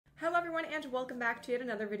everyone, and welcome back to yet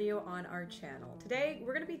another video on our channel. Today,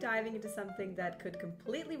 we're going to be diving into something that could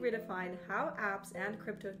completely redefine how apps and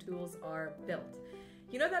crypto tools are built.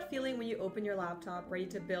 You know that feeling when you open your laptop ready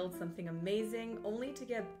to build something amazing, only to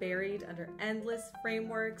get buried under endless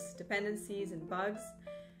frameworks, dependencies, and bugs?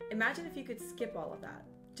 Imagine if you could skip all of that.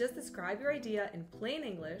 Just describe your idea in plain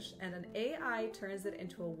English, and an AI turns it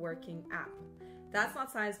into a working app. That's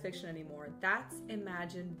not science fiction anymore, that's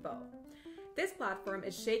Imagine.bo. This platform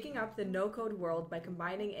is shaking up the no-code world by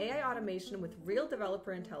combining AI automation with real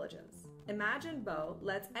developer intelligence. Imagine.bo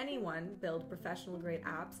lets anyone build professional-grade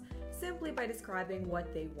apps simply by describing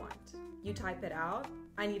what they want. You type it out,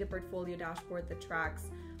 I need a portfolio dashboard that tracks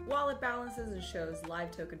wallet balances and shows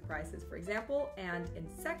live token prices, for example, and in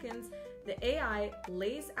seconds, the AI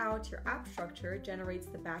lays out your app structure, generates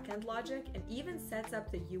the backend logic, and even sets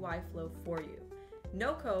up the UI flow for you.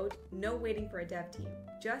 No code, no waiting for a dev team,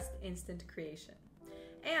 just instant creation.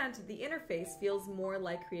 And the interface feels more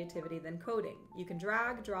like creativity than coding. You can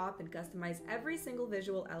drag, drop, and customize every single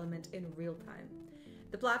visual element in real time.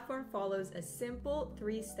 The platform follows a simple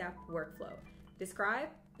 3-step workflow: describe,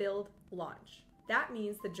 build, launch. That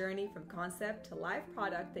means the journey from concept to live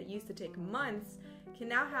product that used to take months can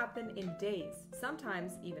now happen in days,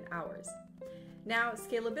 sometimes even hours. Now,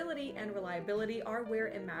 scalability and reliability are where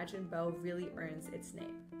Imagine.bo really earns its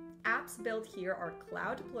name. Apps built here are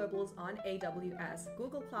cloud deployables on AWS,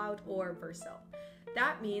 Google Cloud, or Vercel.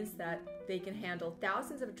 That means that they can handle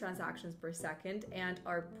thousands of transactions per second and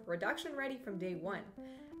are production ready from day one.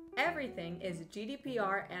 Everything is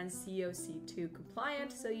GDPR and COC2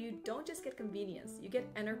 compliant, so you don't just get convenience, you get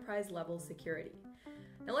enterprise level security.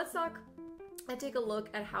 Now let's talk and take a look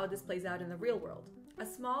at how this plays out in the real world. A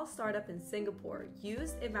small startup in Singapore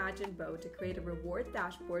used Imagine.bo to create a reward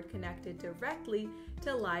dashboard connected directly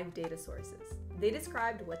to live data sources. They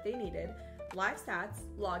described what they needed: live stats,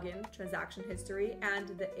 login, transaction history, and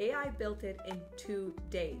the AI built it in 2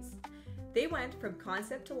 days. They went from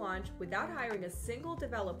concept to launch without hiring a single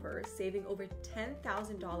developer, saving over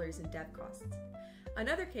 $10,000 in dev costs.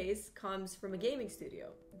 Another case comes from a gaming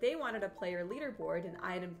studio. They wanted a player leaderboard and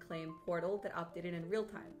item claim portal that updated in real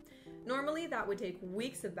time. Normally, that would take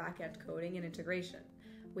weeks of backend coding and integration.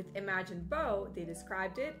 With Imagine.bo, they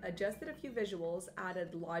described it, adjusted a few visuals,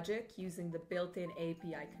 added logic using the built-in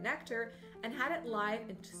API connector, and had it live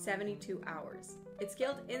in 72 hours. It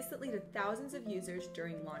scaled instantly to thousands of users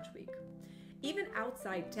during launch week. Even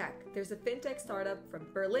outside tech, there's a fintech startup from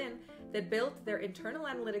Berlin that built their internal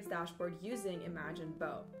analytics dashboard using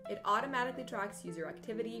Imagine.bo. It automatically tracks user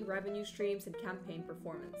activity, revenue streams, and campaign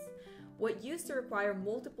performance. What used to require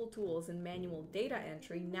multiple tools and manual data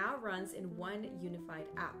entry now runs in one unified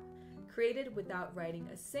app, created without writing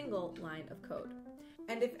a single line of code.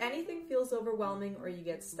 And if anything feels overwhelming or you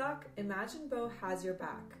get stuck, Imagine.bo has your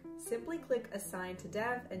back. Simply click Assign to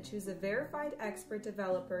Dev and choose a verified expert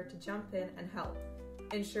developer to jump in and help,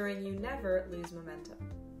 ensuring you never lose momentum.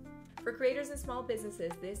 For creators and small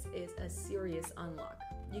businesses, this is a serious unlock.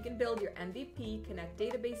 You can build your MVP, connect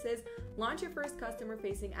databases, launch your first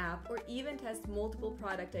customer-facing app, or even test multiple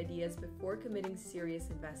product ideas before committing serious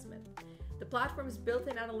investment. The platform's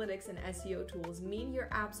built-in analytics and SEO tools mean your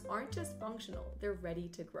apps aren't just functional, they're ready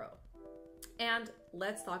to grow. And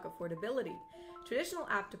let's talk affordability. Traditional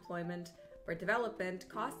app deployment or development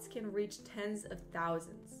costs can reach tens of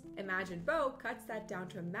thousands. Imagine.bo cuts that down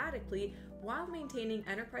dramatically while maintaining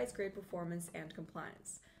enterprise-grade performance and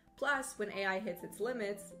compliance. Plus, when AI hits its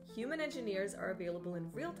limits, human engineers are available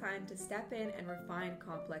in real time to step in and refine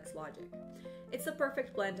complex logic. It's the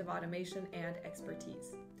perfect blend of automation and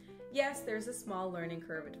expertise. Yes, there's a small learning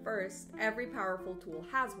curve at first. Every powerful tool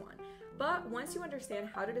has one. But once you understand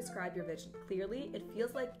how to describe your vision clearly, it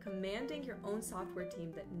feels like commanding your own software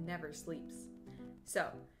team that never sleeps.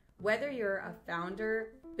 So, whether you're a founder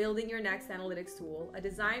building your next analytics tool, a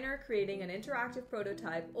designer creating an interactive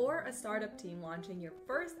prototype, or a startup team launching your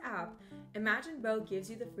first app, Imagine.bo gives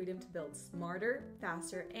you the freedom to build smarter,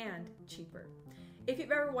 faster, and cheaper. If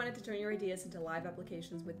you've ever wanted to turn your ideas into live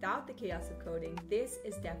applications without the chaos of coding, this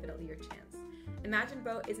is definitely your chance.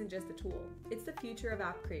 Imagine.bo isn't just a tool, it's the future of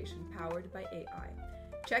app creation powered by AI.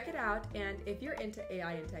 Check it out, and if you're into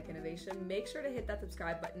AI and tech innovation, make sure to hit that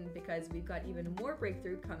subscribe button because we've got even more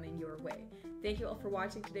breakthrough coming your way. Thank you all for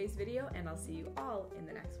watching today's video, and I'll see you all in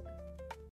the next one.